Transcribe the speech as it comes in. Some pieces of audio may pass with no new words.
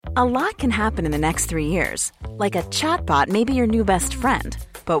A lot can happen in the next 3 years. Like a chatbot may be your new best friend.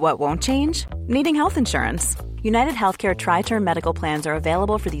 But what won't change? Needing health insurance. United Healthcare Tri-Term Medical Plans are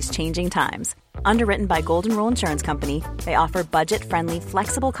available for these changing times. Underwritten by Golden Rule Insurance Company, they offer budget-friendly,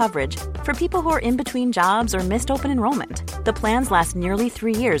 flexible coverage for people who are in between jobs or missed open enrollment. The plans last nearly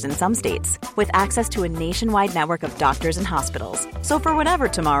 3 years in some states, with access to a nationwide network of doctors and hospitals. So for whatever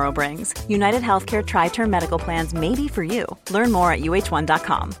tomorrow brings, United Healthcare Tri-Term Medical Plans may be for you. Learn more at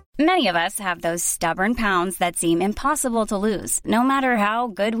uh1.com. Many of us have those stubborn pounds that seem impossible to lose, no matter how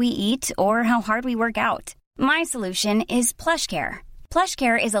good we eat or how hard we work out. My solution is PlushCare.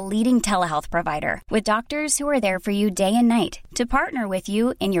 PlushCare is a leading telehealth provider with doctors who are there for you day and night to partner with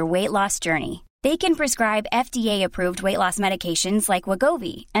you in your weight loss journey. They can prescribe FDA-approved weight loss medications like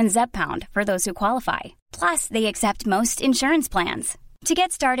Wegovy and Zepbound for those who qualify. Plus, they accept most insurance plans. To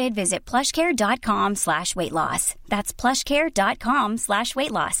get started, visit plushcare.com/weightloss. That's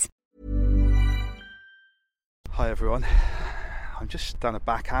plushcare.com/weightloss. Hi everyone, I'm just down a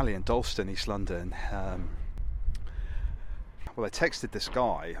back alley in Dalston, East London. Well, I texted this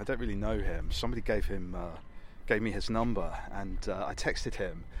guy. I don't really know him. Somebody gave me his number, and I texted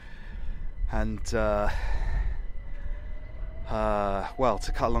him. And well,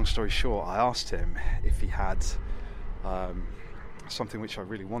 to cut a long story short, I asked him if he had something which I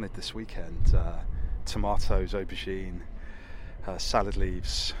really wanted this weekend: tomatoes, aubergine, salad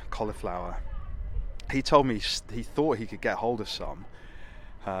leaves, cauliflower. He told me he thought he could get hold of some,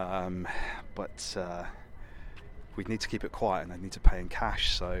 but we'd need to keep it quiet and I'd need to pay in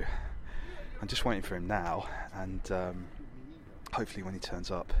cash, so I'm just waiting for him now, and hopefully when he turns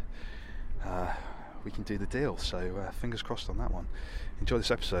up we can do the deal, so fingers crossed on that one. Enjoy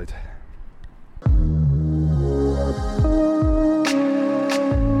this episode.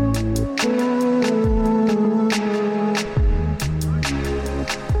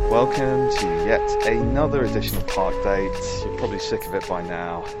 Welcome to yet another edition of Park Dates. You're probably sick of it by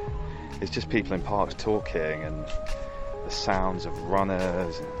now. It's just people in parks talking and the sounds of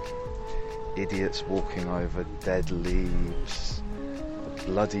runners and idiots walking over dead leaves, the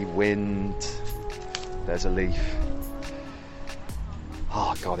bloody wind. There's a leaf.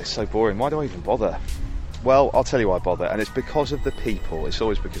 Oh God, it's so boring. Why do I even bother? Well, I'll tell you why I bother, and it's because of the people. It's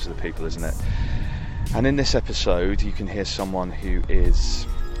always because of the people, isn't it? And in this episode, you can hear someone who is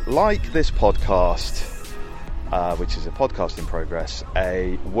like this podcast, which is a podcast in progress,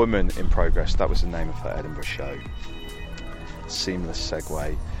 a woman in progress. That was the name of her Edinburgh show. Seamless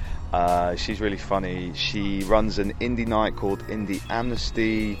segue. She's really funny. She runs an indie night called Indie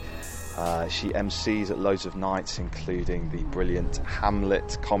Amnesty. She MCs at loads of nights, including the brilliant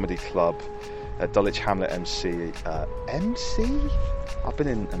Hamlet Comedy Club, Dulwich Hamlet MC. I've been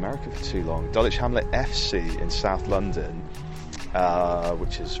in America for too long. Dulwich Hamlet FC in South London,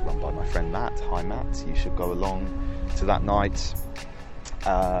 which is run by my friend Matt. Hi Matt, you should go along to that night.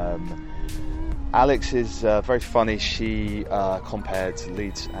 Alex is very funny. She compared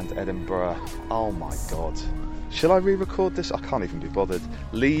Leeds and Edinburgh. Oh my God. Shall I re-record this? I can't even be bothered.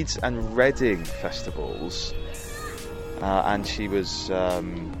 Leeds and Reading festivals. And she was,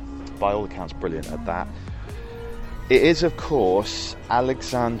 by all accounts, brilliant at that. It is, of course,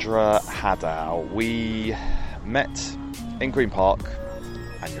 Alexandra Haddow. We met in Green Park,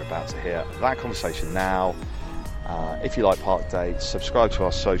 and you're about to hear that conversation now. If you like Park Dates, subscribe to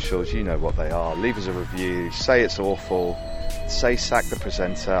our socials. You know what they are. Leave us a review. Say it's awful. Say sack the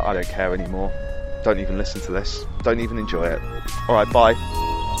presenter. I don't care anymore. Don't even listen to this. Don't even enjoy it. Alright, bye.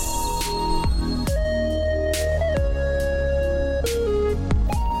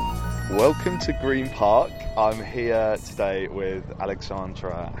 Welcome to Green Park. I'm here today with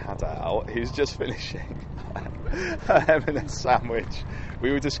Alexandra Haddow, who's just finishing her M&S sandwich.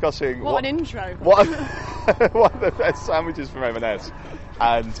 We were discussing... What an intro. One of the best sandwiches from M&S.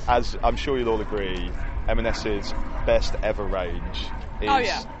 And as I'm sure you'll all agree, M&S's best ever range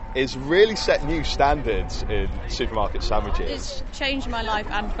is really set new standards in supermarket sandwiches. It's changed my life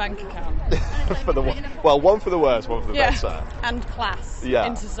and bank account. One for the worst, one for the better. And class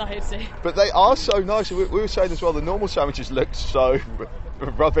in society. But they are so nice. We were saying as well, the normal sandwiches look so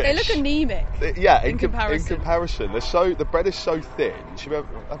rubbish. They look anemic. In comparison. The bread is so thin. Should we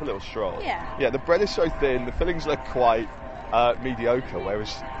have a little stroll? Yeah, the bread is so thin, the fillings look quite mediocre,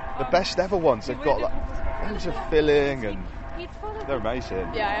 whereas the best ever ones, they've got like loads of filling and they're amazing.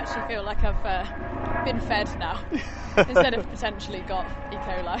 Yeah, I actually feel like I've been fed now instead of potentially got E.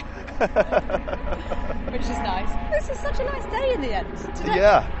 coli, which is nice. This is such a nice day in the end today.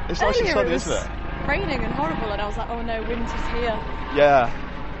 Yeah, it's nice and sunny, isn't it? Raining and horrible, and I was like, oh no, winter's here. Yeah.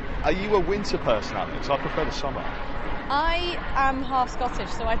 Are you a winter person, Alex? I prefer the summer. I am half Scottish,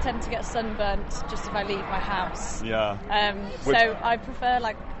 so I tend to get sunburnt just if I leave my house. Yeah. So I prefer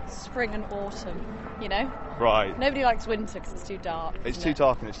like spring and autumn, you know? Right. Nobody likes winter because it's too dark. It's too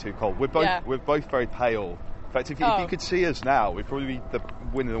dark and it's too cold. We're both very pale. In fact, if you could see us now, we'd probably be the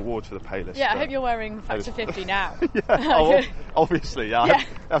winning award for the palest. Yeah, I hope you're wearing Factor 50 now. Obviously, yeah. Yeah.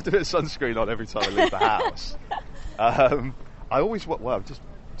 I have to put sunscreen on every time I leave the house. I always, I've just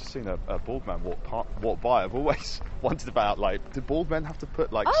seen a bald man walk by. I've always wondered about, like, do bald men have to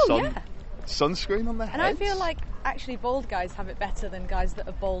put, like, sunscreen on their heads? And I feel like, actually, bald guys have it better than guys that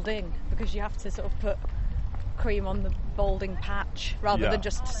are balding, because you have to sort of put cream on the balding patch rather than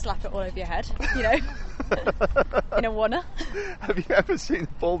just slap it all over your head, you know, in a wanna. Have you ever seen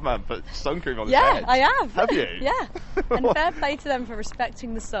a bald man put sun cream on his head? Yeah, I have. Have you? Yeah. And fair play to them for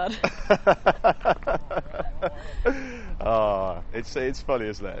respecting the sun. It's funny,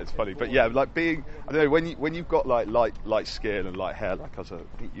 isn't it? It's funny, but yeah, like being, I don't know, when you've got like light skin and light hair, like us,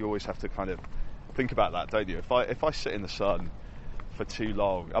 you always have to kind of think about that, don't you? If I sit in the sun for too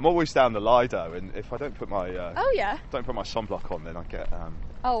long, I'm always down the Lido, and if I don't put my don't put my sunblock on, then I get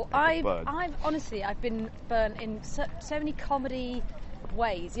I've honestly been burnt in so many comedy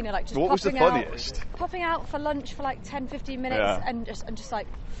ways, you know, like just what was the funniest? Popping out for lunch for like 10-15 minutes and just like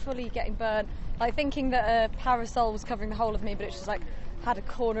fully getting burnt, like thinking that a parasol was covering the whole of me, but it's just like had a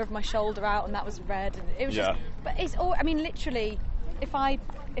corner of my shoulder out and that was red, and it was just, but it's all, I mean, literally, if I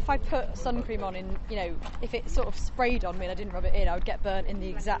put sun cream on, in, you know, if it sort of sprayed on me and I didn't rub it in, I would get burnt in the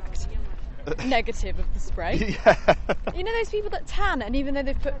exact negative of the spray. Yeah. You know those people that tan, and even though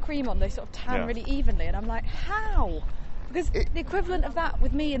they've put cream on, they sort of tan really evenly, and I'm like, how? Because the equivalent of that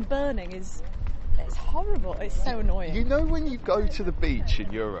with me and burning it's horrible. It's so annoying. You know, when you go to the beach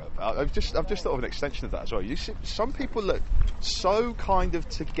in Europe, I've just thought of an extension of that as well. You see, some people look so kind of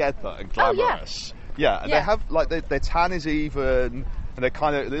together and glamorous. And they have, like, their tan is even, and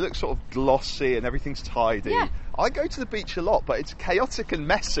they look sort of glossy and everything's tidy. Yeah. I go to the beach a lot, but it's chaotic and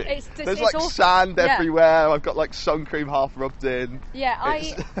messy. There's like sand everywhere. I've got like sun cream half rubbed in. Yeah,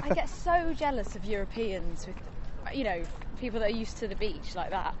 I get so jealous of Europeans with, you know, people that are used to the beach like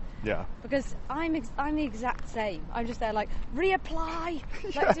that. Yeah. Because I'm the exact same. I'm just there like, reapply,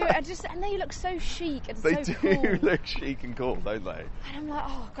 like do it, and they look so chic and so cool. They do look chic and cool, don't they? And I'm like,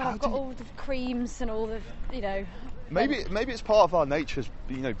 oh god, I've got all the creams and all the, you know. Maybe it's part of our nature,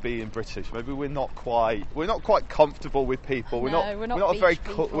 you know, being British. Maybe we're not quite comfortable with people. We're not very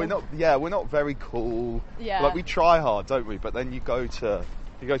cool. We're not very cool. Yeah. Like, we try hard, don't we? But then you go to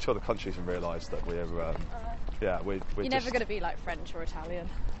other countries and realise that we're you're never going to be like French or Italian.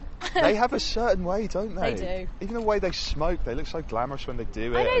 They have a certain way, don't they? They do. Even the way they smoke, they look so glamorous when they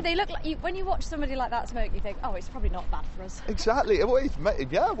do it. I know, they look like, when you watch somebody like that smoke, you think, oh, it's probably not bad for us. Exactly. Yeah,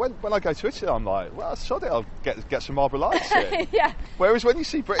 when I go to Italy, I'm like, well, sod it, I'll get some Marlboro Lights in. Yeah. Whereas when you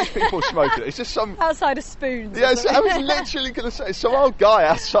see British people smoking, it's just some... outside of spoons. Yeah, I was literally going to say, some old guy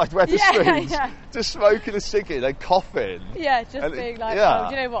outside where the spoons, just smoking a ciggy, then coughing. Yeah, just being like, oh,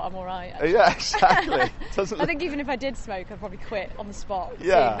 do you know what, I'm all right. Actually. Yeah, exactly. I think even if I did smoke, I'd probably quit on the spot.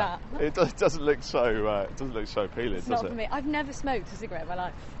 Yeah. Seeing that. It doesn't look so appealing, it's not for me. I've never smoked a cigarette in my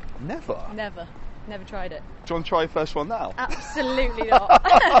life. Never tried it. Do you want to try your first one now? Absolutely not.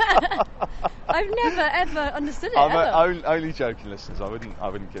 I've never ever understood it. I'm only joking, listeners. I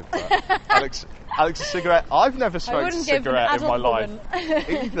wouldn't give Alex a cigarette. I've never smoked a cigarette in my life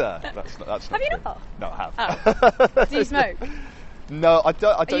either. That's not have you true. not? No, I have. Oh. Do you smoke? No, I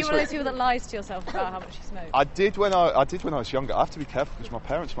don't. Are you one of those people that lies to yourself about how much you smoke? I did when I was younger. I have to be careful because my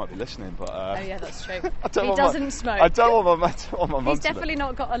parents might be listening. But oh yeah, that's true. He doesn't smoke. I don't want my mum. He's definitely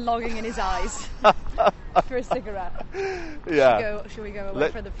not got a longing in his eyes for a cigarette. Yeah. Should we go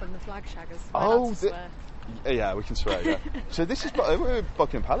away from the flag shaggers? Oh, yeah, we can swear. Yeah. So this is we're at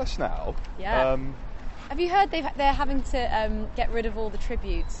Buckingham Palace now. Yeah. Have you heard they're having to get rid of all the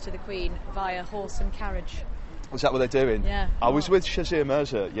tributes to the Queen via horse and carriage? Is that what they're doing? Yeah. I was with Shazia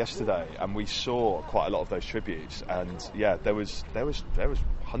Mirza yesterday, and we saw quite a lot of those tributes. And yeah, there was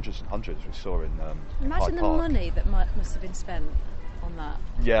hundreds and hundreds we saw in. Imagine the money that must have been spent on that.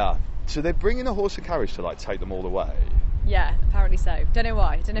 Yeah. So they're bringing a horse and carriage to like take them all away. Yeah, apparently so. Don't know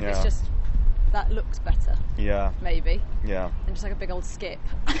why. Don't know if it's just that looks better. Yeah. Maybe. Yeah. And just like a big old skip.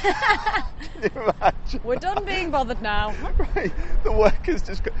 Can you imagine? We're done being bothered now. Right. The workers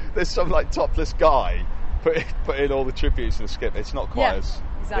there's some like topless guy. Put in all the tributes in the skip. It's not quite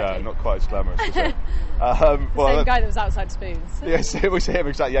not quite as glamorous, is it? Same guy that was outside spoons. Yes, it was him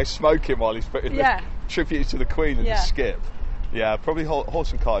exactly. Yeah, smoking while he's putting the tributes to the Queen in the skip. Yeah, probably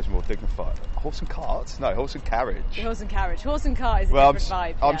horse and cart is more dignified. Horse and cart? No, horse and carriage. Horse and carriage. Horse and cart is a different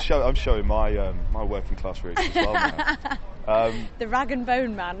vibe. I'm showing my my working class roots as well now. The rag and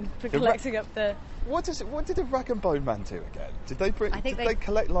bone man for collecting up the... What did the rag and bone man do again? Did they bring? Did they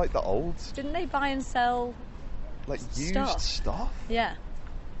collect like the old? Didn't they buy and sell like used stuff? Yeah.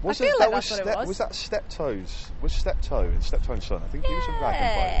 Was I feel like that's what it was. Was that Steptoe's? Was Steptoe and Steptoe and Son? I think he was a rag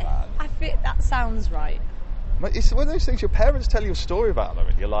and bone man. I feel that sounds right. It's one of those things. Your parents tell you a story about them,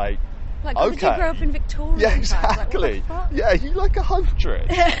 and you're like, okay. Did you grow up in Victoria? Yeah, exactly. Like, yeah, you like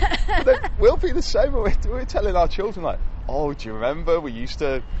 100. We'll be the same. We're telling our children like, oh, do you remember we used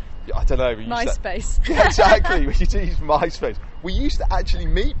to? I don't know. MySpace. Yeah, exactly. We used to use MySpace. We used to actually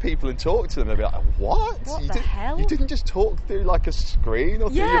meet people and talk to them. They'd be like, what? What the hell? You didn't just talk through like a screen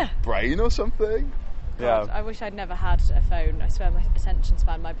or through your brain or something? God, yeah. I wish I'd never had a phone. I swear my attention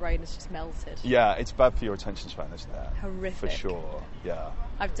span, my brain has just melted. Yeah, it's bad for your attention span, isn't it? Horrific. For sure, yeah.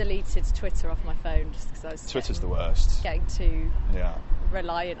 I've deleted Twitter off my phone just because I was... Twitter's the worst. Getting too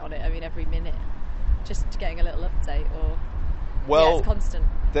reliant on it. I mean, every minute. Just getting a little update or... Well, it's constant.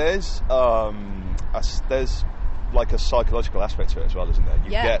 There's like a psychological aspect to it as well, isn't there?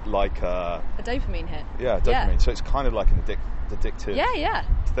 You get like a dopamine hit. Yeah, dopamine. Yeah. So it's kind of like an addictive. Yeah.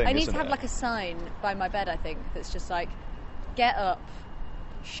 Thing, I need to have like a sign by my bed. I think that's just like, get up,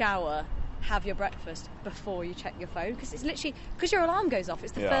 shower, have your breakfast before you check your phone, because it's literally because your alarm goes off.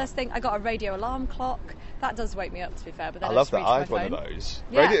 It's the first thing. I got a radio alarm clock that does wake me up, to be fair. But then I love that. I have one of those.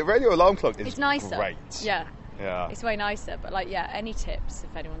 Yeah. Radio alarm clock is it's nicer. Great. Yeah. Yeah. It's way nicer, but like, any tips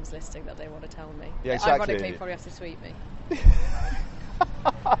if anyone's listening that they want to tell me? Yeah, exactly. Ironically, you probably have to tweet me.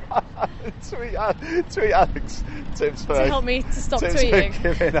 tweet Alex tips for to help me to stop tweeting.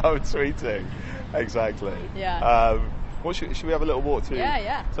 Giving up tweeting. Exactly. Yeah. Should we have a little walk to?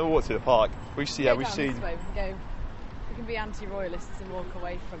 Yeah. So we'll walk to the park. We've seen. We can be anti-royalists and walk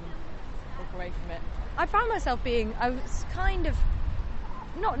away from it. I found myself I was kind of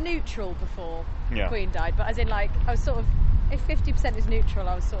not neutral before the Queen died, but as in like I was sort of, if 50% is neutral,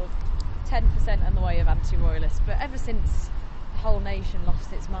 I was sort of 10% on the way of anti-royalist. But ever since the whole nation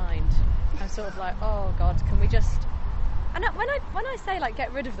lost its mind, I'm sort of like, oh God, can we just? And when I say like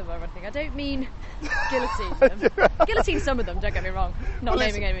get rid of them or anything, I don't mean guillotine them. Guillotine some of them. Don't get me wrong. Not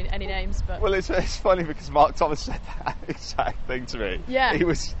naming any names, but it's funny because Mark Thomas said that exact thing to me. Yeah, he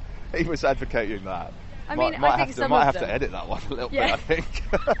was advocating that. I mean, I think some might of have them. to edit that one a little bit. I think.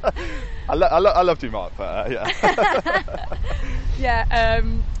 I loved you, Mark, but yeah.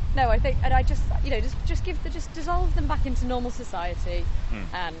 No, I think, and I just just dissolve them back into normal society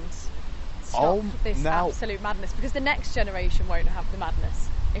and stop this absolute madness, because the next generation won't have the madness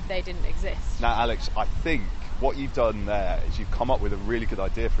if they didn't exist. Now, Alex, I think what you've done there is you've come up with a really good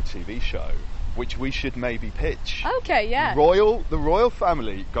idea for a TV show, which we should maybe pitch. Okay, yeah. The royal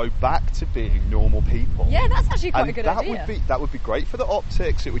family go back to being normal people. Yeah, that's actually quite a good idea. That would be great for the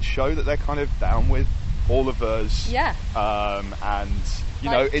optics. It would show that they're kind of down with all of us. Yeah. And you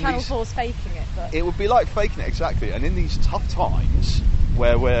like know, in Channel 4's faking it, but it would be like faking it, exactly. And in these tough times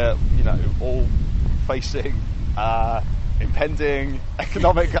where we're, all facing impending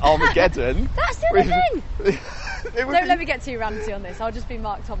economic Armageddon. That's the other thing. Don't let me get too ranty on this. I'll just be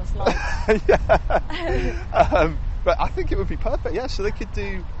Mark Thomas light. But I think it would be perfect. Yeah, so they could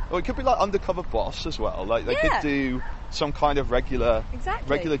do, or it could be like Undercover Boss as well. Like they could do some kind of regular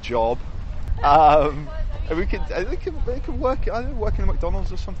job. And they could work. I don't know, work in a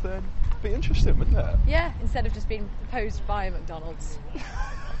McDonald's or something. It'd be interesting, wouldn't it? Yeah, instead of just being posed by a McDonald's.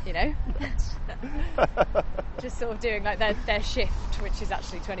 Just sort of doing like their shift, which is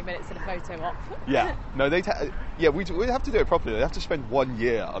actually 20 minutes in a photo op. Yeah, no, we'd have to do it properly. They'd have to spend 1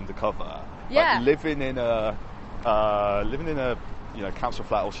 year undercover, living in a council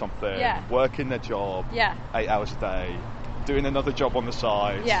flat or something, working their job, 8 hours a day, doing another job on the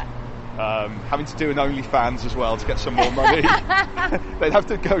side, having to do an OnlyFans as well to get some more money. They'd have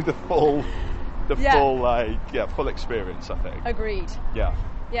to go the full experience, I think. Agreed.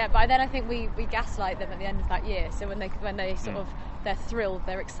 Yeah, but then I think we gaslight them at the end of that year. So when they sort of, they're thrilled,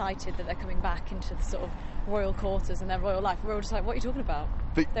 they're excited that they're coming back into the sort of royal quarters and their royal life. We're all just like, what are you talking about?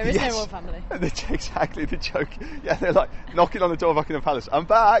 There is no royal family. Exactly, the joke. Yeah, they're like knocking on the door of Buckingham Palace. I'm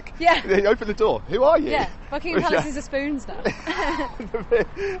back. Yeah. They open the door. Who are you? Yeah, Buckingham Palace is a spoons now.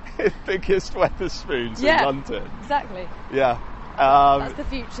 The biggest Wetherspoons in London. Exactly. Yeah. That's the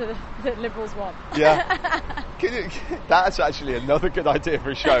future that Liberals want. Yeah. That's actually another good idea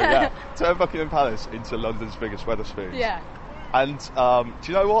for a show, yeah. Turn Buckingham Palace into London's biggest Wetherspoons. Yeah. And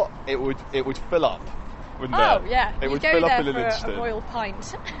do you know what? It would fill up wouldn't it? Oh yeah, It you would go fill there up in an for instant. a royal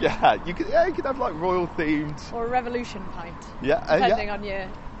pint. Yeah, you could have like royal themed. Or a revolution pint. Yeah, depending on your.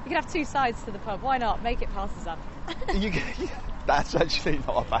 You could have two sides to the pub. Why not? Make it partisan. That's actually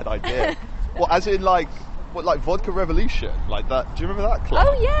not a bad idea. Well, as in like vodka revolution, like that. Do you remember that club?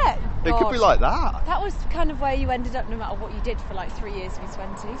 Oh yeah. It could be like that. That was kind of where you ended up, no matter what you did for like 3 years of your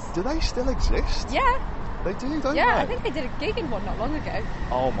 20s. Do they still exist? Yeah. They do, don't they? Yeah, I think they did a gig in one not long ago.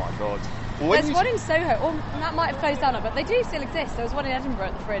 Oh my god. Well, There's one in Soho. Well, that might have closed down, but they do still exist. There was one in Edinburgh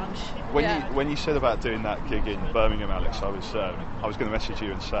at the Fringe. When you said about doing that gig in Birmingham, Alex, I was going to message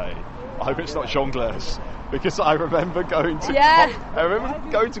you and say, I hope it's not Jongleurs, because I remember going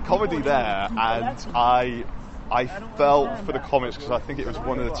to comedy there, and I felt for the comics because I think it was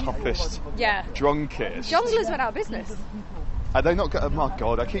one of the toughest, drunkest. Jongleurs went out of business. Are they not? Oh my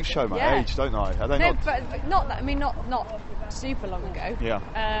god! I keep showing my age, don't I? Are they not? But not that. I mean, not super long ago.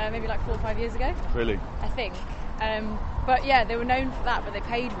 Yeah. Maybe like 4 or 5 years ago. Really? I think. But yeah, they were known for that, but they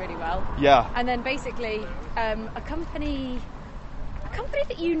paid really well. Yeah. And then basically, a company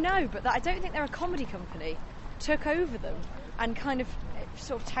that you know, but that I don't think they're a comedy company, took over them and kind of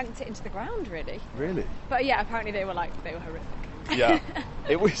sort of tanked it into the ground, really. Really? But yeah, apparently they were horrific. Yeah.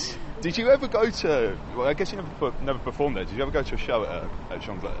 It was. Did you ever go to? Well, I guess you never performed there. Did you ever go to a show at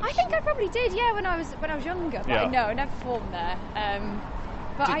Jongleurs? I think I probably did. Yeah, when I was younger. But I never performed there.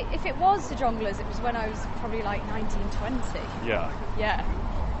 But if it was the Jongleurs, it was when I was probably like 19, 20. Yeah. Yeah.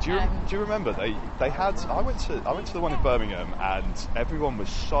 Do you remember they had? I went to the one in Birmingham, and everyone was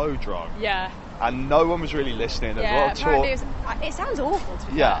so drunk. Yeah. And no one was really listening. There was a lot of talk. It sounds awful to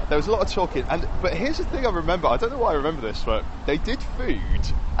be fair. There was a lot of talking. But here's the thing I remember. I don't know why I remember this, but they did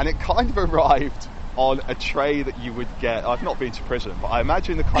food, and it kind of arrived on a tray that you would get. I've not been to prison, but I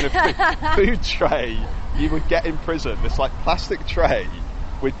imagine the kind of food tray you would get in prison. This like plastic tray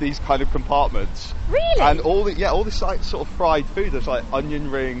with these kind of compartments. Really? And all this like sort of fried food. There's like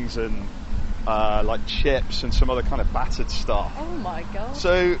onion rings and like chips and some other kind of battered stuff. Oh my god.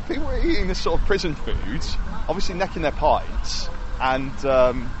 So people were eating this sort of prison food, obviously necking their pints, and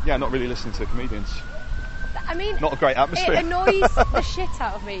not really listening to the comedians. I mean, not a great atmosphere. It annoys the shit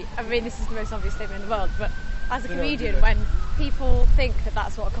out of me. I mean, this is the most obvious statement in the world, but as a comedian, when people think that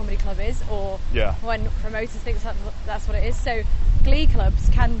that's what a comedy club is, or when promoters think that's what it is. So glee clubs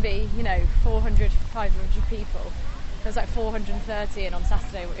can be, 400, 500 people. There's like 430 in on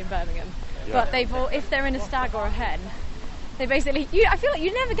Saturday in Birmingham. Yeah. But if they're in a stag or a hen, they basically, I feel like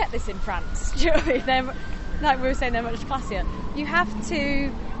you never get this in France. Do you know what I mean? Like we were saying, they're much classier. You have to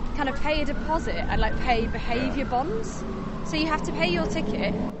kind of pay a deposit and like pay behaviour bonds. So you have to pay your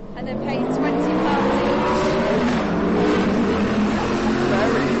ticket and then pay £20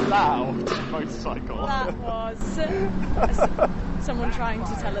 Very loud motorcycle. That was someone trying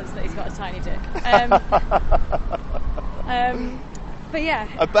to tell us that he's got a tiny dick. But yeah,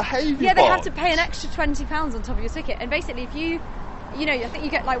 a behaviour. Yeah, they have to pay an extra £20 on top of your ticket, and basically, if you I think you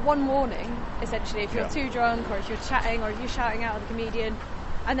get like one warning essentially if you're too drunk, or if you're chatting, or if you're shouting out at the comedian,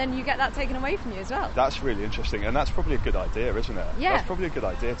 and then you get that taken away from you as well. That's really interesting, and that's probably a good idea, isn't it? Yeah, that's probably a good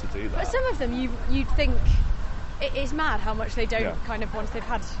idea to do that. But some of them, you'd think it's mad how much they don't kind of once they've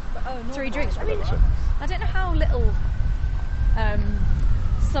had 3 drinks. I mean, I don't know how little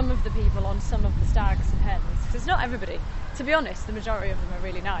some of the people on some of the stags and hens, because it's not everybody. To be honest, the majority of them are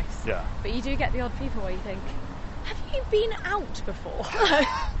really nice. Yeah. But you do get the odd people where you think, have you been out before?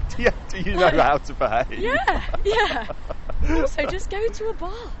 Do you know how to behave? Yeah. Also, just go to a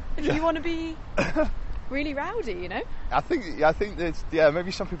bar if you want to be really rowdy, I think there's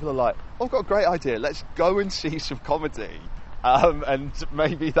maybe some people are like, I've got a great idea, let's go and see some comedy. And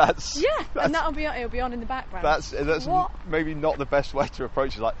maybe that's and it'll be on in the background. That's maybe not the best way to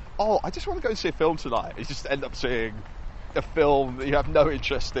approach it. Like, I just want to go and see a film tonight. You just end up seeing a film that you have no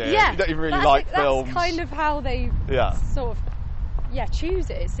interest in. You don't even really like films. That's kind of how they sort of choose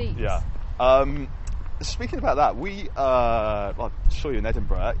it seems. Speaking about that, I saw you in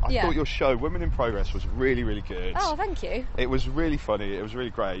Edinburgh. I thought your show Women in Progress was really, really good. Oh, thank you. It was really funny. It was really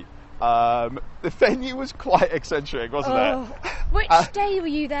great. The venue was quite eccentric, wasn't it? Which day were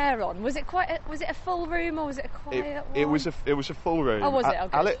you there on? Was it a full room, or was it a quiet one? It was a full room. Oh, was it?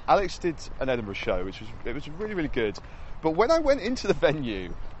 Okay. Alex did an Edinburgh show, which was really, really good. But when I went into the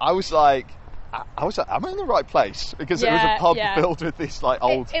venue, I was like, am I in the right place? Because it was a pub filled with this like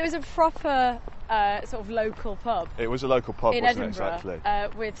old. It was a proper sort of local pub. It was a local pub, in wasn't Edinburgh, it?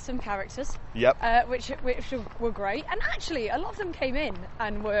 Exactly. With some characters. Yep. Which were great, and actually a lot of them came in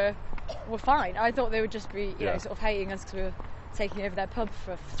and were fine. I thought they would just be sort of hating us because we were taking over their pub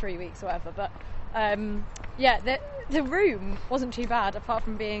for 3 weeks or whatever. But the room wasn't too bad, apart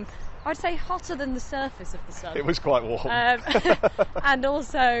from being I'd say hotter than the surface of the sun. It was quite warm. And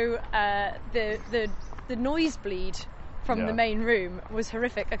also the nosebleed from the main room was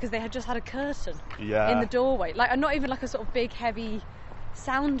horrific because they had just had a curtain in the doorway. Like, and not even like a sort of big, heavy,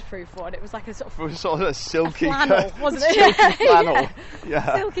 soundproof one. It was like a sort of a silky flannel, wasn't it? Silky flannel.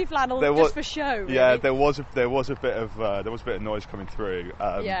 Yeah. Silky flannel, just for show. Really. Yeah, there was a bit of noise coming through.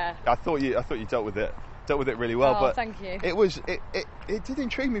 I thought you dealt with it really well. But thank you. It did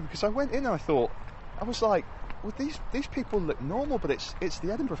intrigue me because I went in and I was like, well, these people look normal, but it's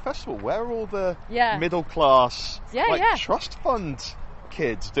the Edinburgh Festival. Where are all the middle class trust fund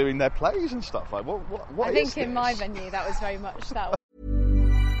kids doing their plays and stuff? Like, what I is think this? In my venue that was very much that.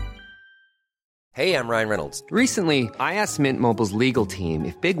 Hey, I'm Ryan Reynolds. Recently, I asked Mint Mobile's legal team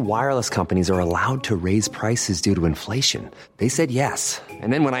if big wireless companies are allowed to raise prices due to inflation. They said yes.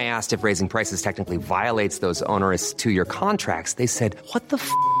 And then when I asked if raising prices technically violates those onerous 2-year contracts, they said, "What the f***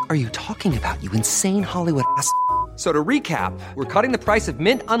 are you talking about, you insane Hollywood ass?" So to recap, we're cutting the price of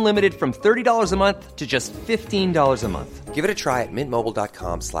Mint Unlimited from $30 a month to just $15 a month. Give it a try at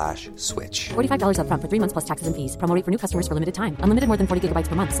mintmobile.com/switch. $45 up front for 3 months plus taxes and fees. Promo rate for new customers for limited time. Unlimited more than 40 gigabytes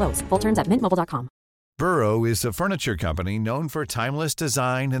per month. Slows full terms at mintmobile.com. Burrow is a furniture company known for timeless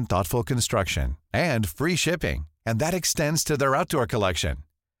design and thoughtful construction and free shipping. And that extends to their outdoor collection.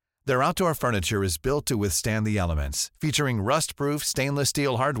 Their outdoor furniture is built to withstand the elements, featuring rust-proof stainless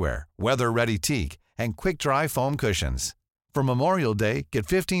steel hardware, weather-ready teak, and quick-dry foam cushions. For Memorial Day, get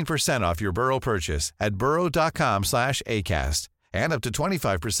 15% off your Burrow purchase at burrow.com/acast and up to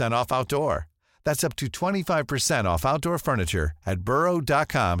 25% off outdoor. That's up to 25% off outdoor furniture at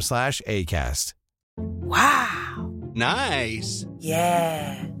burrow.com/acast. Wow. Nice.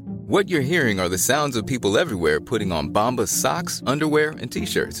 Yeah. What you're hearing are the sounds of people everywhere putting on Bombas socks, underwear, and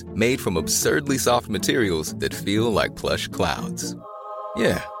T-shirts made from absurdly soft materials that feel like plush clouds.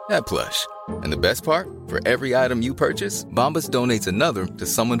 Yeah, that plush. And the best part? For every item you purchase, Bombas donates another to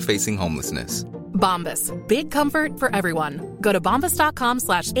someone facing homelessness. Bombas. Big comfort for everyone. Go to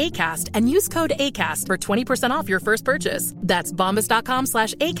bombas.com/ACAST and use code ACAST for 20% off your first purchase. That's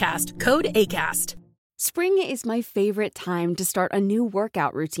bombas.com/ACAST. Code ACAST. Spring is my favorite time to start a new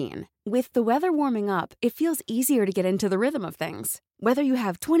workout routine. With the weather warming up, it feels easier to get into the rhythm of things. Whether you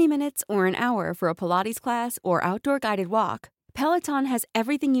have 20 minutes or an hour for a Pilates class or outdoor guided walk, Peloton has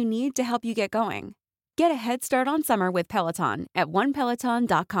everything you need to help you get going. Get a head start on summer with Peloton at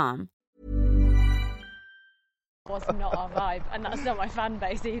onepeloton.com. Was not our vibe, and that's not my fan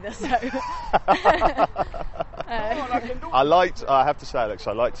base either. So, I have to say, Alex,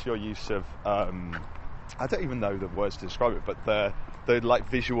 I liked your use of. I don't even know the words to describe it, but the like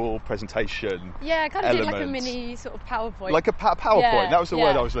visual presentation. Yeah, kind of did like a mini sort of PowerPoint. Like a PowerPoint. Yeah, that was the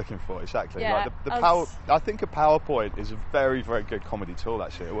word I was looking for. Exactly. Yeah, like I think a PowerPoint is a very, very good comedy tool.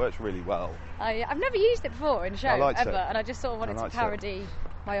 Actually, it works really well. I've never used it before in a show ever, and I just sort of wanted to parody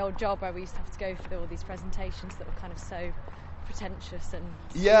my old job where we used to have to go through all these presentations that were kind of so pretentious and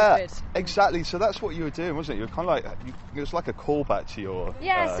stupid. Yeah, exactly. So that's what you were doing, wasn't it? You were kind of like, it was like a callback to your to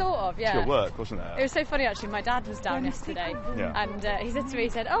your work, wasn't it? It was so funny actually. My dad was down yesterday, and he said to me, he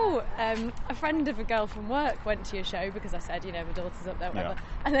said, "Oh, a friend of a girl from work went to your show," because I said, you know, my daughter's up there, whatever.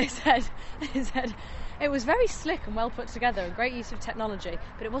 Yeah. And they said, it was very slick and well put together and great use of technology,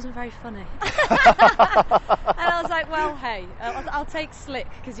 but it wasn't very funny. And I was like, well, hey, I'll take slick,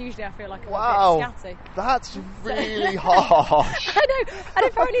 because usually I feel like I'm a bit scatty. That's really harsh. I know, and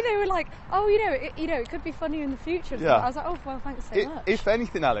apparently they were like, oh, you know, it could be funnier in the future. So I was like, oh, well, thanks so much. If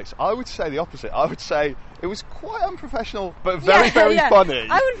anything, Alex, I would say the opposite. I would say it was quite unprofessional, but very, very funny.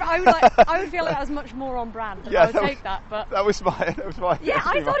 I would feel like that was much more on brand. I would take that, but that was my. Yeah,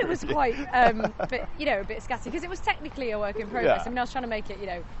 I thought it was quite, but you know, a bit scatty, because it was technically a work in progress. Yeah. I mean, I was trying to make it, you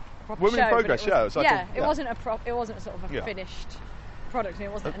know, a proper Women show. in progress, it was, it wasn't a sort of a finished product, and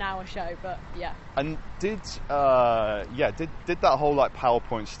it wasn't an hour show, but yeah. And did that whole like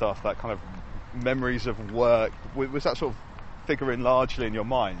PowerPoint stuff, that kind of memories of work, was that sort of figuring largely in your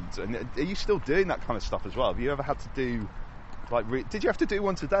mind? And are you still doing that kind of stuff as well? Have you ever had to do did you have to do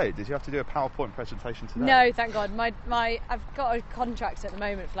one today? Did you have to do a PowerPoint presentation today? No, thank God. I've got a contract at the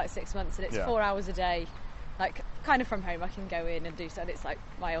moment for like 6 months, and it's 4 hours a day, like kind of from home. I can go in and do so. And it's like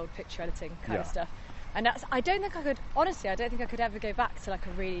my old picture editing kind of stuff. And I don't think I could ever go back to like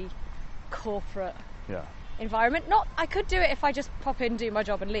a really corporate environment. I could do it if I just pop in, do my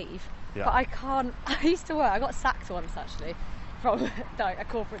job and leave. Yeah. But I can't. I used to work. I got sacked once actually from a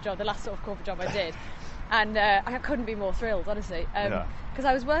corporate job, the last sort of corporate job I did. And I couldn't be more thrilled, honestly, because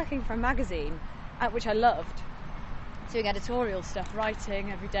I was working for a magazine, which I loved, doing editorial stuff,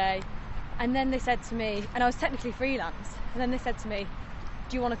 writing every day. And then they said to me, and I was technically freelance, and then they said to me,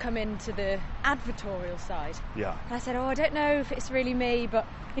 do you want to come into the advertorial side? Yeah. And I said, I don't know if it's really me, but,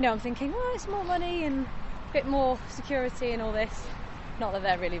 I'm thinking, well, it's more money and a bit more security and all this. Not that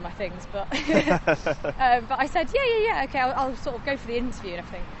they're really my things, but but I said, yeah, okay, I'll sort of go for the interview and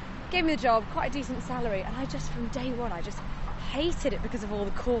everything. Gave me the job, quite a decent salary, and I just, from day one, I just hated it because of all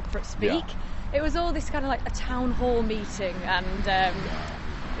the corporate speak. Yeah. It was all this kind of like a town hall meeting, and there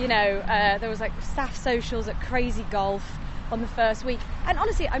was like staff socials at Crazy Golf on the first week. And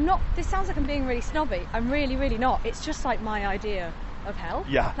honestly, I'm not. This sounds like I'm being really snobby. I'm really, really not. It's just like my idea of hell.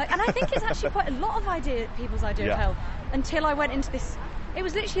 Yeah. And I think it's actually quite a lot of people's idea of hell. Until I went into this, it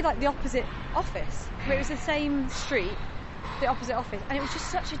was literally like the opposite office. It was the same street, the opposite office, and it was just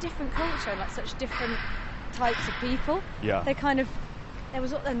such a different culture, like such different types of people. Yeah. They kind of. There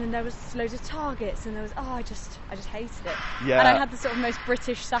was loads of targets, and there was I just hated it. Yeah. And I had the sort of most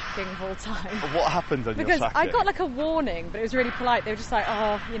British sacking of all time. What happened on your because sacking? I got like a warning, but it was really polite. They were just like,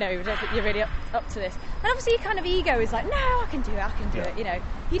 I don't think you're really up to this. And obviously, your kind of ego is like, no, I can do it.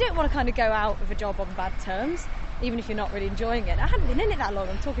 You don't want to kind of go out of a job on bad terms, even if you're not really enjoying it. I hadn't been in it that long.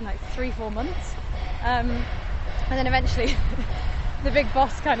 I'm talking like 3-4 months, and then eventually, the big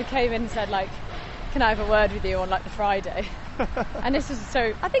boss kind of came in and said like, can I have a word with you on like the Friday? And this was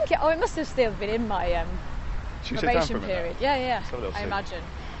so. I think it must have still been in my probation period. Yeah. I imagine.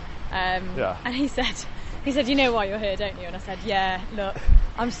 And he said, you know why you're here, don't you? And I said, yeah. Look,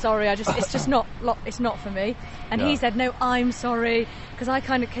 I'm sorry. It's not for me. And he said, no, I'm sorry,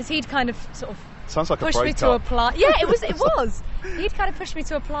 because he'd kind of sort of sounds like pushed me to apply. Yeah, it was. He'd kind of pushed me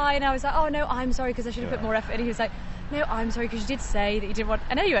to apply, and I was like, oh no, I'm sorry because I should have put more effort. And he was like, no, I'm sorry because you did say that you didn't want.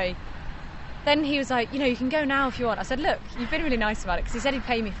 And anyway. Then he was like, you can go now if you want. I said, look, you've been really nice about it, because he said he'd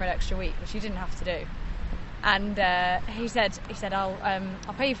pay me for an extra week, which he didn't have to do. And he said, I'll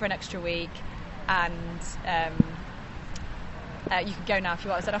pay you for an extra week, and you can go now if you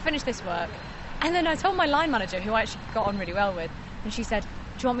want. I said, I'll finish this work. And then I told my line manager, who I actually got on really well with, and she said, do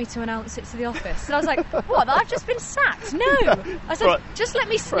you want me to announce it to the office? And I was like, what? I've just been sacked? No. I said, just let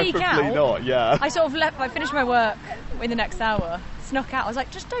me sneak out. Preferably not, yeah. I sort of I finished my work in the next hour, snuck out. I was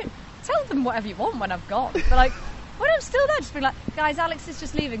like, just don't. Tell them whatever you want when I've gone. But like, when I'm still there, just be like, guys, Alex is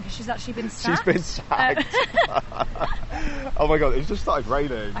just leaving because she's actually been sacked. She's been sacked. Oh my god, it's just started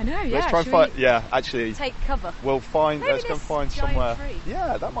raining. I know, yeah. Let's try and find. Yeah, actually. Take cover. Let's go and find somewhere. Tree.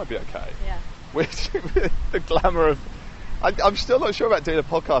 Yeah, that might be okay. Yeah. With the glamour of. I'm still not sure about doing a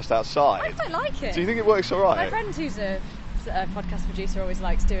podcast outside. I quite like it. Do you think it works all right? My friend who's a podcast producer always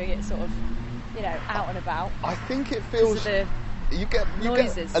likes doing it sort of, out and about. I think it feels. You get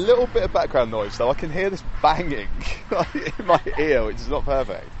noises. A little bit of background noise, though. I can hear this banging in my ear, which is not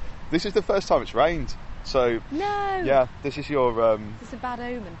perfect. This is the first time it's rained, so no. Yeah, this is your. It's a bad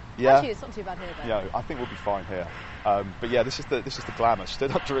omen. Yeah. Actually, it's not too bad here, though. Yeah, I think we'll be fine here. But yeah, this is the glamour.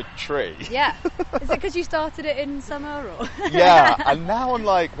 Stood under a tree. Yeah. Is it because you started it in summer, or? Yeah, and now I'm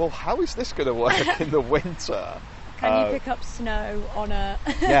like, well, how is this going to work in the winter? Can you pick up snow on a?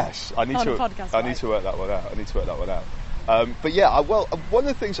 Yes, I need to. Podcast, I need to work that one out. But yeah, one of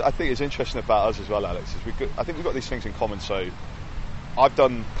the things that I think is interesting about us as well, Alex, is I think we've got these things in common. So I've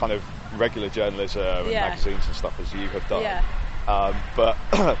done kind of regular journalism and magazines and stuff, as you have done. Yeah. But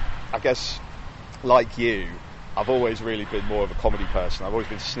I guess, like you, I've always really been more of a comedy person. I've always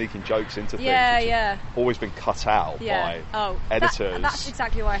been sneaking jokes into things. Yeah. Always been cut out by editors. That's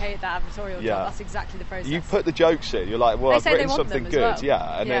exactly why I hate that advertorial job. That's exactly the process. You put the jokes in. You're like, well, I've written something good. Well.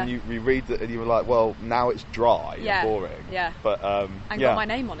 Yeah. And then you reread it, and you were like, well, now it's dry and boring. Yeah. But and got my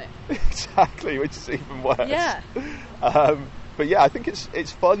name on it. Exactly, which is even worse. Yeah. But yeah, I think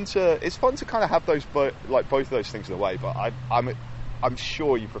it's fun to kind of have those both of those things in a way. But I'm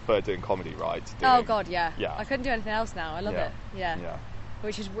sure you prefer doing comedy, right? Oh God, yeah. Yeah. I couldn't do anything else now. I love it. Yeah.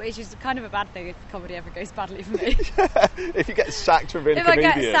 Which is kind of a bad thing if comedy ever goes badly for me. If you get sacked from being a comedian.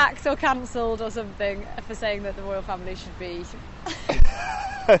 If I get sacked or cancelled or something for saying that the royal family should be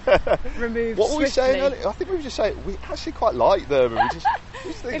removed. What were we saying earlier? I think we were just saying we actually quite like them. And we just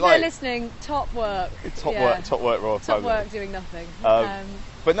think if they're listening, top work. Top work, royal family. Top work doing nothing.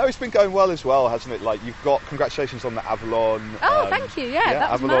 But no, it's been going well as well, hasn't it? Like, you've got congratulations on the Avalon. Oh, thank you. Yeah,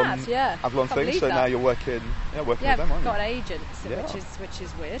 that was Avalon, mad. Yeah, Avalon thing. So now you're working with them, aren't you? I've got an agent, which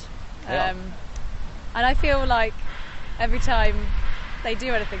is weird. And I feel like every time they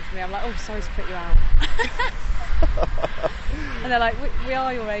do anything for me, I'm like, oh, sorry to put you out. And they're like, we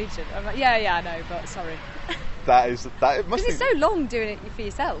are your agent. I'm like, yeah, I know, but sorry. It must be. Because it's so long doing it for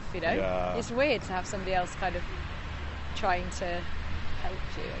yourself, Yeah. It's weird to have somebody else kind of trying to help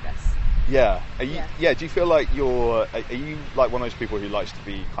you, I guess. Yeah. Do you feel like are you like one of those people who likes to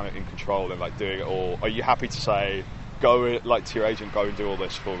be kind of in control and like doing it all? Are you happy to say, go to your agent, go and do all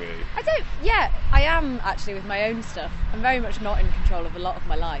this for me? I don't. Yeah, I am actually with my own stuff. I'm very much not in control of a lot of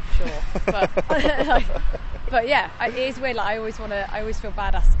my life, sure, but yeah, it is weird. Like I always feel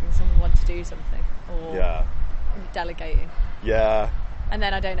bad asking someone to do something or delegating. Yeah. And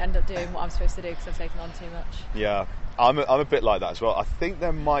then I don't end up doing what I'm supposed to do because I've taken on too much. Yeah, I'm a bit like that as well. I think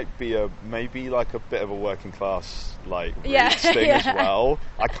there might be maybe like a bit of a working class like roots thing as well.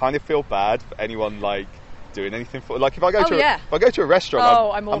 I kind of feel bad for anyone like doing anything for like if I go to a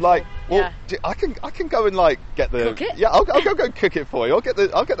restaurant, I'm like, well, I can go and like get the cook it? Yeah, I'll go cook it for you. I'll get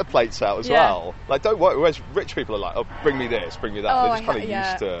the plates out as well. Like don't worry. Whereas rich people are like, oh, bring me this, bring me that. They're just kind of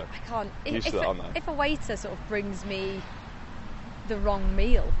used to. I can't. Used to that, aren't they? If a waiter sort of brings me the wrong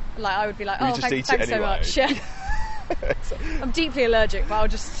meal, like I would be like, oh, thanks so much. I'm deeply allergic, but I'll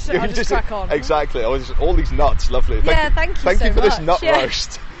just crack on. Exactly. All these nuts, lovely. Thank you for much. this nut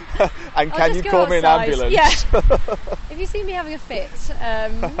roast. And can you call me an ambulance? Yeah. If you see me having a fit, it's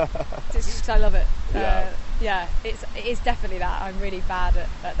just I love it. It is definitely that. I'm really bad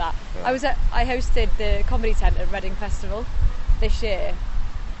at that. Yeah. I hosted the comedy tent at Reading Festival this year.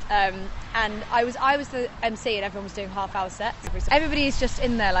 And I was the MC and everyone was doing half-hour sets. Everybody's just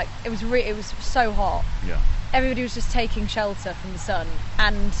in there like it was so hot. Yeah. Everybody was just taking shelter from the sun,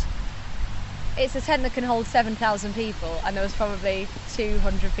 and it's a tent that can hold 7,000 people, and there was probably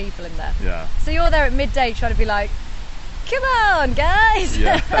 200 people in there. Yeah. So you're there at midday trying to be like, "Come on, guys!"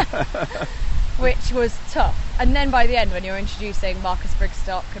 Yeah. Which was tough. And then by the end, when you're introducing Marcus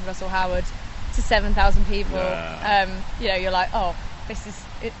Brigstock and Russell Howard to 7,000 people, you're like, "Oh, this is."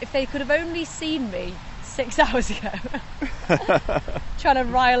 If they could have only seen me 6 hours ago, trying to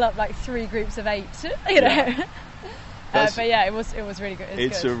rile up like 3 groups of 8, you know. But yeah, it was really good.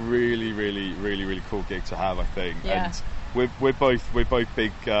 It's good. A really, really, really, really cool gig to have, I think. Yeah. And we're both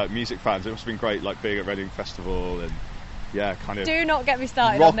big music fans. It must have been great, like being at Reading Festival and kind of. Do not get me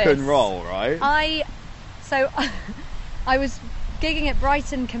started rock on this. and roll, right? I was gigging at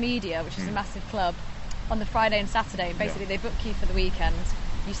Brighton Comedia, which is a massive club, on the Friday and Saturday. Basically, they book you for the weekend.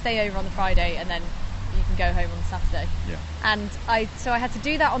 You stay over on the Friday, and then you can go home on the Saturday. Yeah. And I had to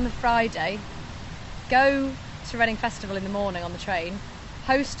do that on the Friday, go to Reading Festival in the morning on the train,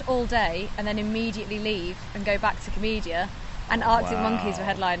 host all day, and then immediately leave and go back to Comedia. And Arctic Monkeys were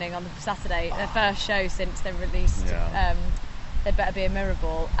headlining on the Saturday, their first show since they released There'd Better Be a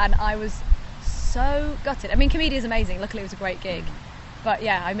Mirrorball, and I was so gutted. I mean, Comedia is amazing. Luckily, it was a great gig. But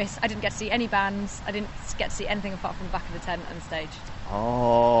yeah, I didn't get to see any bands. I didn't get to see anything apart from the back of the tent and the stage.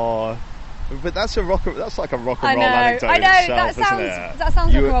 Oh, but that's like a rock and roll anecdote I know. itself, That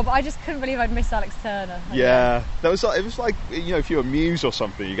sounds rock and roll, but I just couldn't believe I'd missed Alex Turner. It was like if you're a Muse or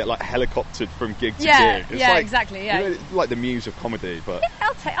something, you get like helicoptered from gig to gig. It's like, exactly. Yeah, you know, like the Muse of comedy. But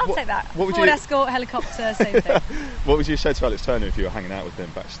I'll take that. Ford Escort, helicopter, same thing. What would you say to Alex Turner if you were hanging out with him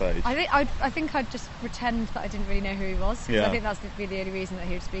backstage? I think I'd just pretend that I didn't really know who he was. I think that's going to be the only reason that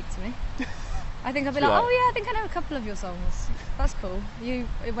he would speak to me. I think I'd be like, oh yeah, I think I know a couple of your songs. That's cool. When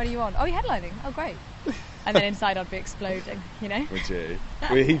are you on? Oh, you're headlining. Oh, great. And then inside I'd be exploding, you know? Would you?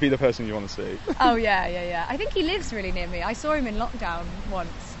 Would he be the person you want to see? Oh yeah. I think he lives really near me. I saw him in lockdown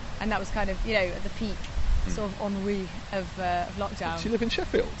once, and that was kind of, at the peak sort of ennui of lockdown. Does he live in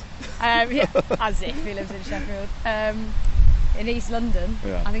Sheffield? Yeah, as if he lives in Sheffield. In East London.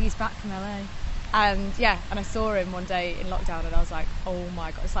 Yeah. I think he's back from LA. And I saw him one day in lockdown, and I was like, oh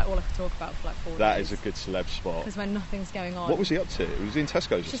my god, it's like all I could talk about for like 4 days. That is a good celeb spot. Because when nothing's going on. What was he up to? Was he in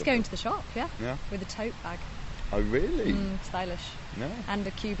Tesco's? Just going to the shop, yeah. With a tote bag. Oh really? Stylish. No. And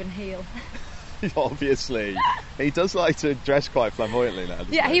a Cuban heel. Obviously. He does like to dress quite flamboyantly now,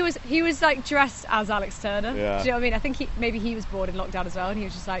 doesn't he? he was like dressed as Alex Turner. Yeah. Do you know what I mean? I think maybe he was bored in lockdown as well, and he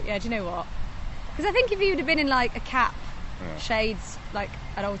was just like, yeah, do you know what? Because I think if he would have been in like a cap, shades, like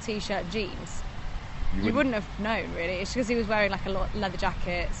an old t-shirt, jeans, you wouldn't have known really. It's because he was wearing like a leather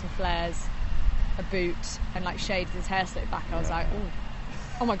jacket, some flares, a boot, and like shades with his hair slicked back. I was like,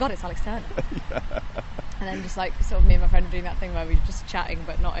 oh my god, it's Alex Turner. And then just like sort of me and my friend were doing that thing where we were just chatting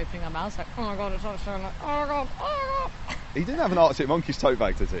but not opening our mouths, like, oh my god, it's Alex Turner. Oh my god, oh my god. He didn't have an Arctic Monkeys tote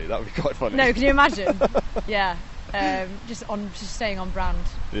bag, did he? That would be quite funny. No, can you imagine? Yeah. Just staying on brand.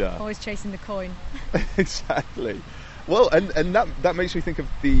 Yeah. Always chasing the coin. Exactly. Well, and that makes me think of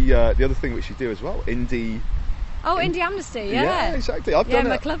the other thing which you do as well, indie. Oh, Indie Amnesty, yeah. Yeah, exactly. I've done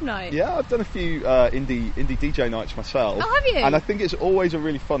my club night. Yeah, I've done a few indie DJ nights myself. Oh, have you? And I think it's always a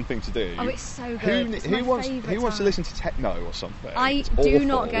really fun thing to do. Oh, it's so good. Who wants to listen to techno or something? I do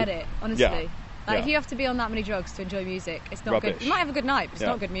not get it, honestly. Yeah. Like, if you have to be on that many drugs to enjoy music, it's not Rubbish. good. You might have a good night, but it's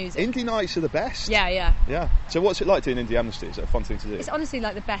not good music. Indie nights are the best. Yeah. So what's it like doing Indie Amnesty? Is it a fun thing to do? It's honestly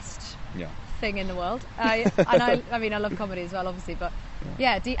like the best thing in the world. I mean, I love comedy as well, obviously, but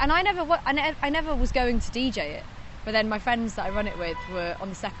and I never was going to DJ it. But then my friends that I run it with were on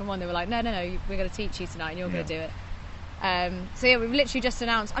the second one. They were like, no, we're going to teach you tonight and you're going to do it. So yeah, we've literally just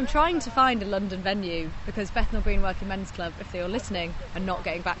announced. I'm trying to find a London venue because Bethnal Green Working Men's Club, if they are listening, are not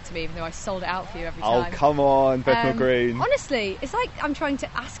getting back to me, even though I sold it out for you every time. Oh, come on, Bethnal Green. Honestly, it's like I'm trying to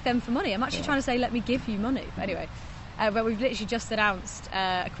ask them for money. I'm actually trying to say, let me give you money. But anyway, but we've literally just announced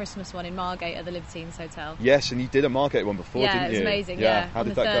a Christmas one in Margate at the Libertines Hotel. Yes, and you did a Margate one before, didn't you? Yeah, it was amazing. Yeah, How did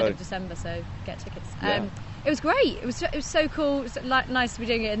on the that 3rd go? of December, so get tickets. It was great. It was so cool. It was nice to be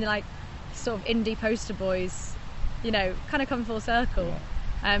doing it in like sort of indie poster boys, kind of come full circle.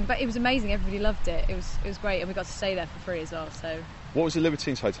 But it was amazing. Everybody loved it. It was great, and we got to stay there for free as well. So what was the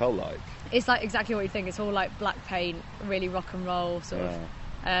Libertines Hotel like? It's like exactly what you think. It's all like black paint, really rock and roll sort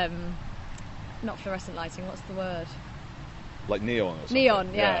of. Not fluorescent lighting. What's the word? Like neon or something?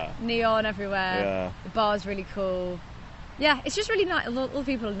 Neon, yeah. Neon everywhere. Yeah. The bar's really cool. Yeah, it's just really nice. All the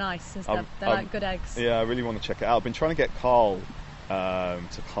people are nice and stuff. They're like good eggs. Yeah, I really want to check it out. I've been trying to get Carl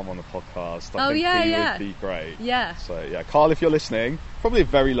to come on the podcast. I think he would be great. Yeah. So yeah, Carl, if you're listening, probably a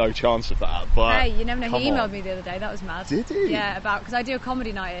very low chance of that. But hey, you never know. He emailed me the other day. That was mad. Did he? Yeah, because I do a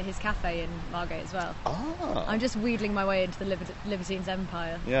comedy night at his cafe in Margate as well. Ah. I'm just wheedling my way into the Libertines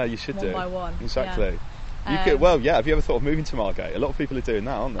empire. Yeah, you should one do. One by one. Exactly. You could. Well, yeah. Have you ever thought of moving to Margate? A lot of people are doing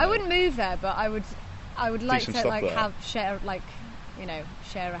that, aren't they? I wouldn't move there, but I would like to share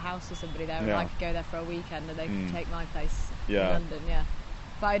a house with somebody there, and I could go there for a weekend, and they could take my place in London. Yeah,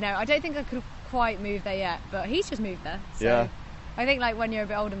 but I don't think I could quite move there yet. But he's just moved there, so I think like when you're a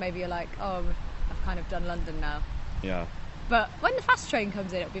bit older, maybe you're like, oh, I've kind of done London now. Yeah. But when the fast train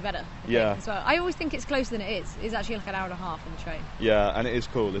comes in, it'll be better. I think, as well. I always think it's closer than it is. It's actually like an hour and a half on the train. Yeah, and it is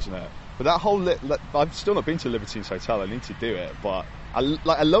cool, isn't it? But that whole I've still not been to Libertines Hotel. I need to do it, but I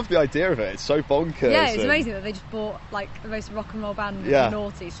love the idea of it. It's so bonkers. Yeah, it's amazing that they just bought like the most rock and roll band of the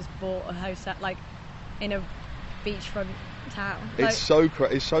noughties. Just bought a hotel like in a beachfront town. It's so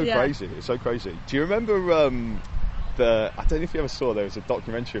crazy. It's so crazy. Do you remember I don't know if you ever saw, there was a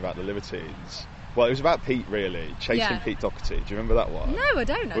documentary about the Libertines. Well, it was about Pete, really, chasing Pete Doherty. Do you remember that one? No, I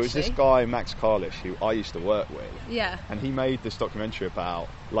don't actually. It was this guy, Max Carlish, who I used to work with. Yeah. And he made this documentary about,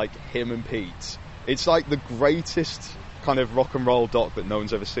 like, him and Pete. It's like the greatest kind of rock and roll doc that no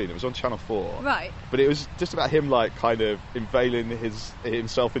one's ever seen. It was on Channel 4. Right. But it was just about him, like, kind of unveiling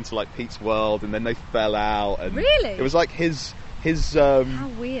himself into, like, Pete's world, and then they fell out. And really? It was like his how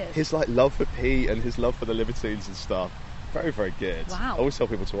weird. His, like, love for Pete and his love for the Libertines and stuff. Very, very good. Wow. I always tell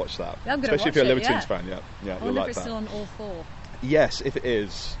people to watch that. Yeah, especially if you're a Libertines fan, I you'll wonder like if it's that. still on all 4. Yes, if it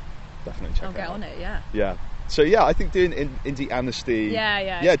is, definitely check it out. I'll get on it, yeah. Yeah. So yeah, I think doing Indie Amnesty.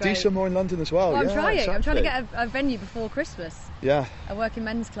 Yeah, do some more in London as well. I'm trying. Exactly. I'm trying to get a venue before Christmas. Yeah. A working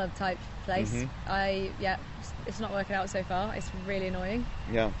men's club type place. It's not working out so far. It's really annoying.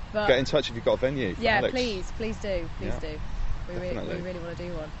 Yeah. But get in touch if you've got a venue. Yeah, Alex. please do. We really want to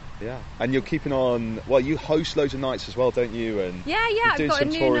do one. Yeah, and you're keeping on. Well, you host loads of nights as well, don't you? And yeah, you're doing I've got some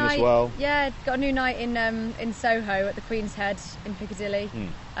a new touring night as well. Yeah, got a new night in Soho at the Queen's Head in Piccadilly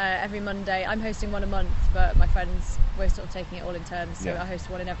every Monday. I'm hosting one a month, but my friends, we're sort of taking it all in turns. So I host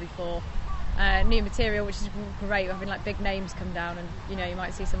one in every 4. New material, which is great. We're having like big names come down, and you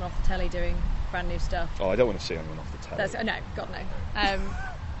might see someone off the telly doing brand new stuff. Oh, I don't want to see anyone off the telly. No, God no.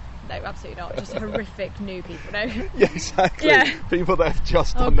 No, absolutely not. Just horrific new people. No. Yeah, exactly. Yeah. People that have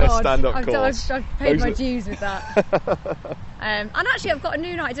just done their stand-up course. I've paid my dues with that. And actually, I've got a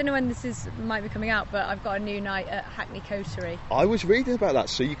new night. I don't know when might be coming out, but I've got a new night at Hackney Coterie. I was reading about that,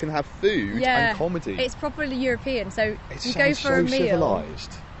 so you can have food and comedy. It's properly European, so you so go for a meal.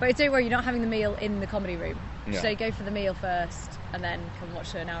 Civilised. But don't worry, you're not having the meal in the comedy room. Yeah. So you go for the meal first, and then come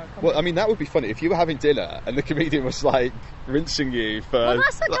watch an hour of comedy. Well, I mean, that would be funny if you were having dinner and the comedian was like rinsing you for. Well,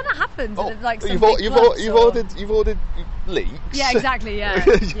 that's kind of happens. Like you've ordered leeks. Yeah, exactly. Yeah,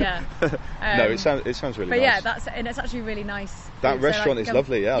 yeah. No, it sounds really nice. But yeah, it's actually really nice. That restaurant is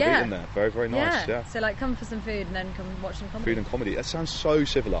lovely. Yeah, I've eaten there. Very, very nice. Yeah. So like, come for some food and then come watch some comedy. Food and comedy. That sounds so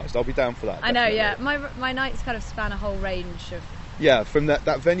civilised. I'll be down for that. I know. Yeah, my nights kind of span a whole range of. Yeah, from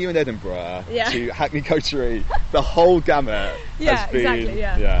that venue in Edinburgh to Hackney Coterie, the whole gamut has been... Exactly,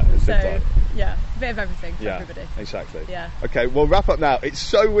 yeah. Yeah, it's so, yeah. bit of everything for yeah, everybody. Exactly. Yeah. Okay, we'll wrap up now. It's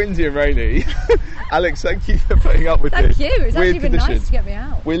so windy and rainy. Alex, thank you for putting up with this. Thank you. It's actually been nice to get me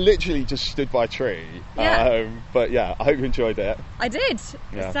out. We're literally just stood by a tree. Yeah. But yeah, I hope you enjoyed it. I did.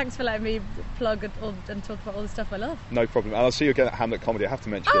 Yeah. Thanks for letting me plug and talk about all the stuff I love. No problem. And I'll see you again at Hamlet Comedy. I have to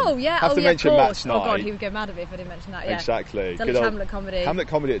mention. Oh yeah. Have to mention of Matt course. Snight. Oh god, he would get mad at me if I didn't mention that. Yeah. Exactly. Dulwich Hamlet Comedy. Hamlet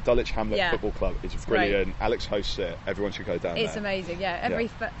Comedy at Dulwich Hamlet Football Club. It's brilliant. Great. Alex hosts it. Everyone should go down there. It's amazing. Yeah. Every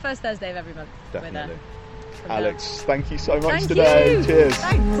first Thursday of every month. Definitely. We're there. Alex, thank you so much Thank today. You. Cheers.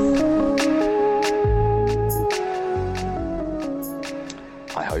 Thanks.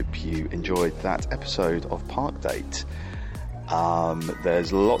 I hope you enjoyed that episode of Park Date.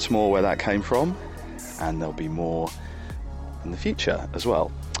 There's lots more where that came from, and there'll be more in the future as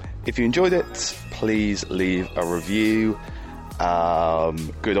well. If you enjoyed it, please leave a review,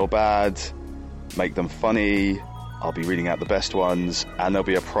 good or bad, make them funny. I'll be reading out the best ones, and there'll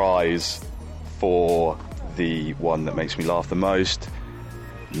be a prize for the one that makes me laugh the most.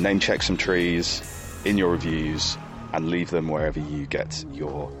 Name check some trees in your reviews and leave them wherever you get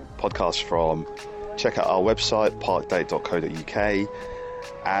your podcasts from. Check out our website, parkdate.co.uk,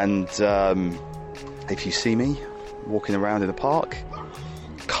 and if you see me walking around in the park,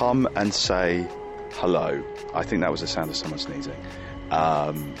 come and say hello. I think that was the sound of someone sneezing.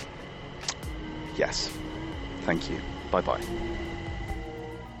 Yes. Thank you. Bye-bye.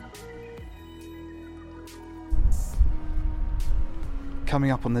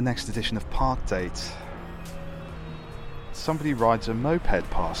 Coming up on the next edition of Park Date, somebody rides a moped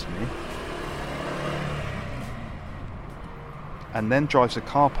past me and then drives a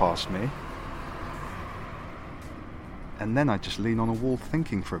car past me, and then I just lean on a wall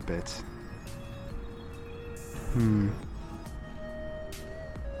thinking for a bit.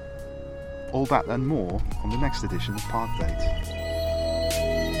 All that and more on the next edition of Park Date.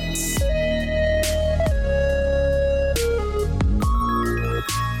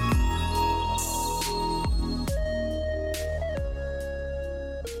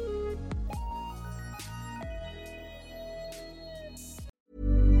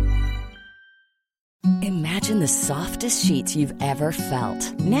 Imagine the softest sheets you've ever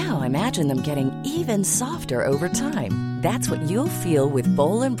felt. Now imagine them getting even softer over time. That's what you'll feel with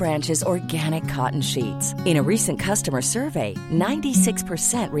Boll & Branch's organic cotton sheets. In a recent customer survey,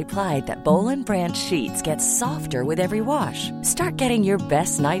 96% replied that Boll & Branch sheets get softer with every wash. Start getting your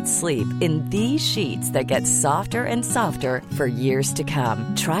best night's sleep in these sheets that get softer and softer for years to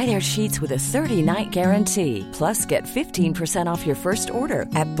come. Try their sheets with a 30-night guarantee. Plus, get 15% off your first order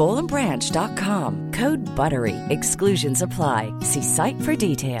at bollandbranch.com. Code BUTTERY. Exclusions apply. See site for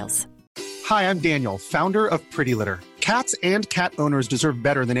details. Hi, I'm Daniel, founder of Pretty Litter. Cats and cat owners deserve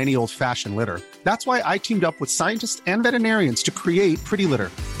better than any old-fashioned litter. That's why I teamed up with scientists and veterinarians to create Pretty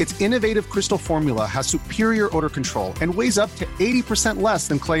Litter. Its innovative crystal formula has superior odor control and weighs up to 80% less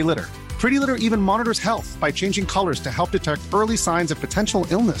than clay litter. Pretty Litter even monitors health by changing colors to help detect early signs of potential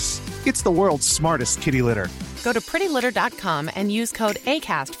illness. It's the world's smartest kitty litter. Go to prettylitter.com and use code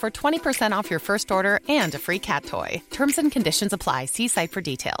ACAST for 20% off your first order and a free cat toy. Terms and conditions apply. See site for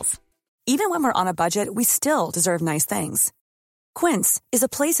details. Even when we're on a budget, we still deserve nice things. Quince is a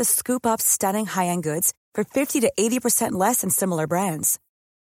place to scoop up stunning high-end goods for 50 to 80% less than similar brands.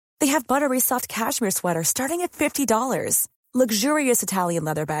 They have buttery soft cashmere sweaters starting at $50, luxurious Italian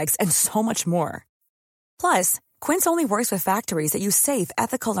leather bags, and so much more. Plus, Quince only works with factories that use safe,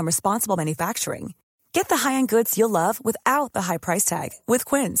 ethical, and responsible manufacturing. Get the high-end goods you'll love without the high price tag with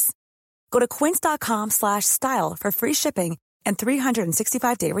Quince. Go to quince.com/style for free shipping and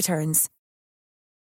 365-day returns.